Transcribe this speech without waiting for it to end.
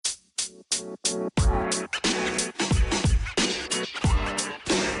Well,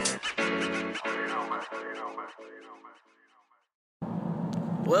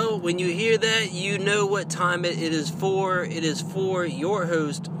 when you hear that, you know what time it is for. It is for your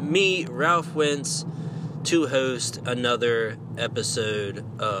host, me, Ralph Wentz, to host another episode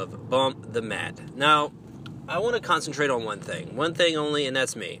of Bump the Mat. Now, I want to concentrate on one thing only, and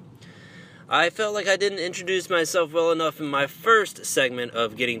that's me. I felt like I didn't introduce myself well enough in my first segment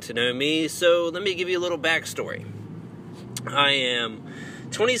of Getting to Know Me, so let me give you a little backstory. I am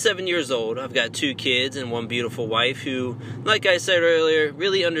 27 years old. I've got 2 kids and 1 beautiful wife who, like I said earlier,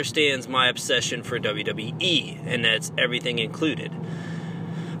 really understands my obsession for WWE, and that's everything included.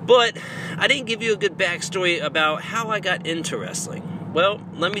 But I didn't give you a good backstory about how I got into wrestling. Well,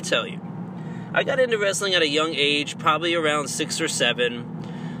 let me tell you. I got into wrestling at a young age, probably around 6 or 7.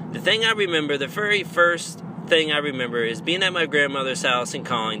 The very first thing I remember is being at my grandmother's house in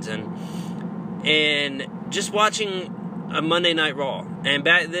Collington and just watching a Monday Night Raw. And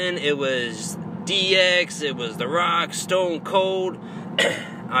back then it was DX, it was The Rock, Stone Cold,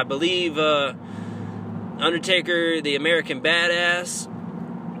 I believe Undertaker, the American Badass.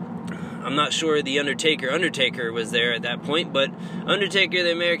 I'm not sure the Undertaker was there at that point, but Undertaker,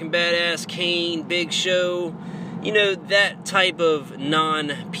 the American Badass, Kane, Big Show, you know, that type of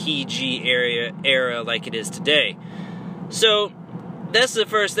non-PG era like it is today. So that's the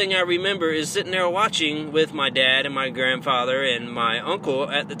first thing I remember is sitting there watching with my dad and my grandfather and my uncle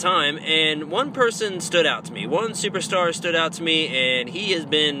at the time, and one person stood out to me. One superstar stood out to me, and he has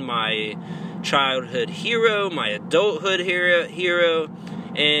been my childhood hero, my adulthood hero,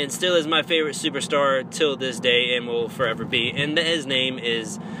 and still is my favorite superstar till this day and will forever be. And his name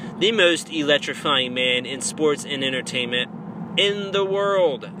is the most electrifying man in sports and entertainment in the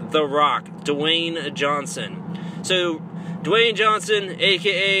world, The Rock, Dwayne Johnson. So, Dwayne Johnson,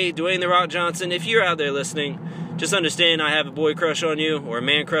 a.k.a. Dwayne The Rock Johnson, if you're out there listening, just understand I have a boy crush on you, or a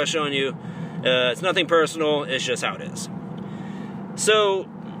man crush on you. It's nothing personal, it's just how it is. So,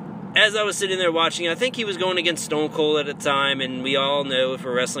 as I was sitting there watching, I think he was going against Stone Cold at the time, and we all know, if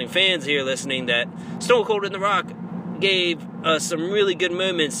we're wrestling fans here listening, that Stone Cold and The Rock gave us some really good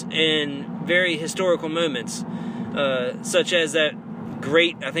moments and very historical moments, such as that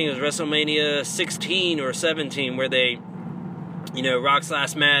great, I think it was WrestleMania 16 or 17, where they, you know, Rock's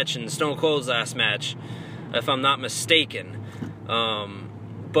last match and Stone Cold's last match, if I'm not mistaken.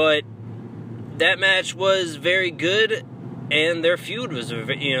 But that match was very good, and their feud was,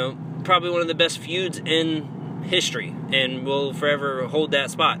 you know, probably one of the best feuds in history, and will forever hold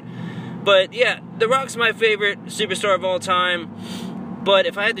that spot. But yeah, The Rock's my favorite superstar of all time. But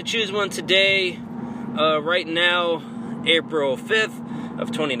if I had to choose one today, right now, April 5th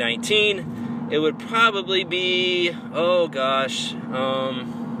of 2019, it would probably be, man,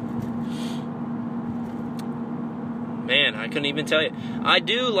 I couldn't even tell you. I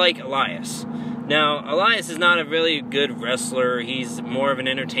do like Elias. Now, Elias is not a really good wrestler. He's more of an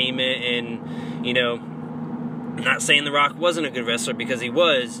entertainment, and, you know, I'm not saying The Rock wasn't a good wrestler, because he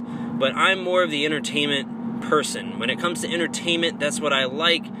was, but I'm more of the entertainment person. When it comes to entertainment, that's what I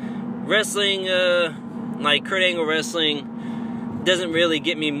like. Wrestling, like Kurt Angle wrestling, doesn't really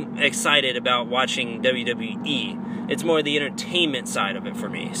get me excited about watching WWE. It's more the entertainment side of it for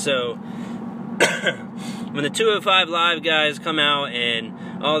me. So, when the 205 Live guys come out, and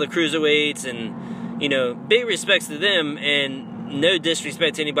all the cruiserweights, and, you know, big respects to them, and no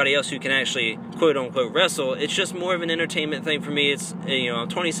disrespect to anybody else who can actually quote-unquote wrestle, it's just more of an entertainment thing for me. It's, you know, I'm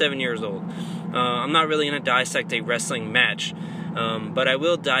 27 years old. I'm not really going to dissect a wrestling match, but I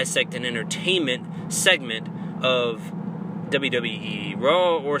will dissect an entertainment segment of WWE,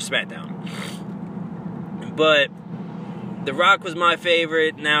 Raw or SmackDown. But The Rock was my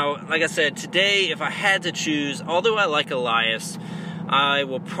favorite. Now, like I said, today, if I had to choose, although I like Elias, I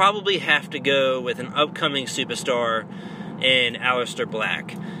will probably have to go with an upcoming superstar in Aleister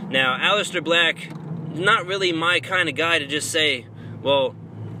Black. Now, Aleister Black, not really my kind of guy to just say, well,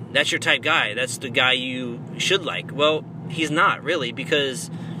 that's your type guy. That's the guy you should like. Well, he's not really, because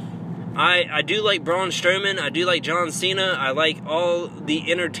I do like Braun Strowman. I do like John Cena. I like all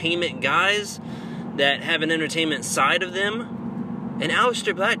the entertainment guys that have an entertainment side of them. And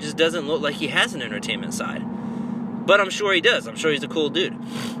Aleister Black just doesn't look like he has an entertainment side. But I'm sure he does. I'm sure he's a cool dude.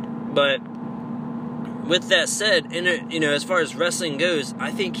 But with that said, you know, as far as wrestling goes, I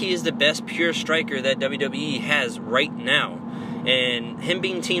think he is the best pure striker that WWE has right now. And him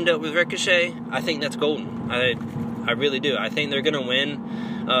being teamed up with Ricochet, I think that's golden. I really do. I think they're going to win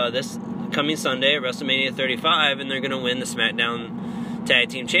this coming Sunday at WrestleMania 35, and they're going to win the SmackDown Tag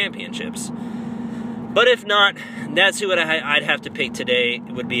Team Championships. But if not, that's who I'd have to pick today.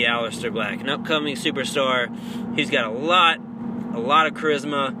 It would be Aleister Black, an upcoming superstar. He's got a lot of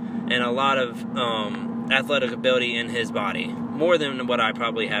charisma and a lot of athletic ability in his body, more than what I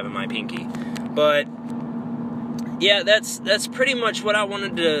probably have in my pinky. But yeah, that's pretty much what I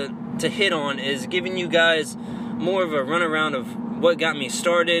wanted to hit on, is giving you guys more of a runaround of what got me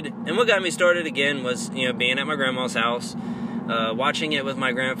started. And what got me started again was, being at my grandma's house, watching it with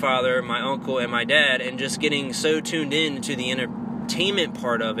my grandfather, my uncle, and my dad, and just getting so tuned in to the entertainment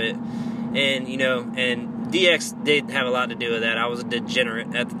part of it. And, and DX did have a lot to do with that. I was a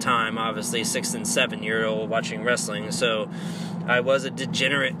degenerate at the time, obviously, 6 and 7 year old watching wrestling. So I was a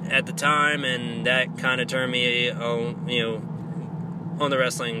degenerate at the time, and that kind of turned me on, on the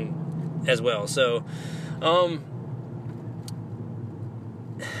wrestling as well. So,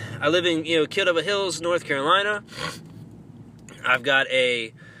 I live in, Kill Hills, North Carolina. I've got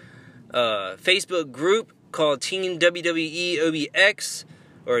a Facebook group called Team WWE OBX,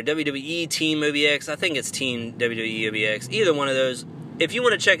 or WWE Team OBX. I think it's Team WWE OBX. Either one of those. If you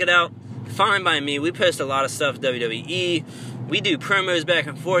want to check it out, fine by me. We post a lot of stuff WWE. We do promos back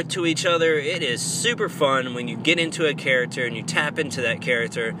and forth to each other. It is super fun when you get into a character and you tap into that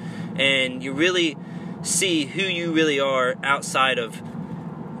character and you really see who you really are outside of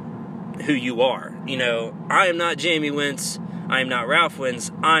who you are. I am not Jamie Wentz. I am not Ralph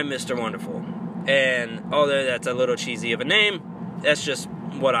Wentz. I'm Mr. Wonderful. And although that's a little cheesy of a name, that's just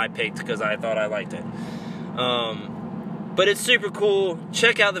what I picked because I thought I liked it. But it's super cool.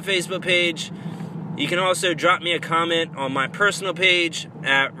 Check out the Facebook page. You can also drop me a comment on my personal page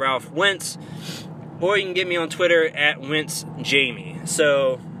at Ralph Wentz, or you can get me on Twitter at WentzJamie.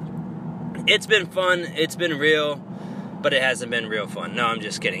 So it's been fun. It's been real, but it hasn't been real fun. No, I'm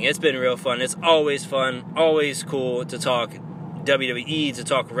just kidding. It's been real fun. It's always fun, always cool to talk WWE, to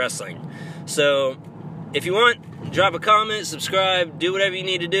talk wrestling. So if you want, drop a comment, subscribe, do whatever you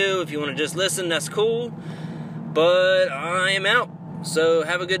need to do. If you want to just listen, that's cool. But I am out. So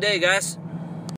have a good day, guys.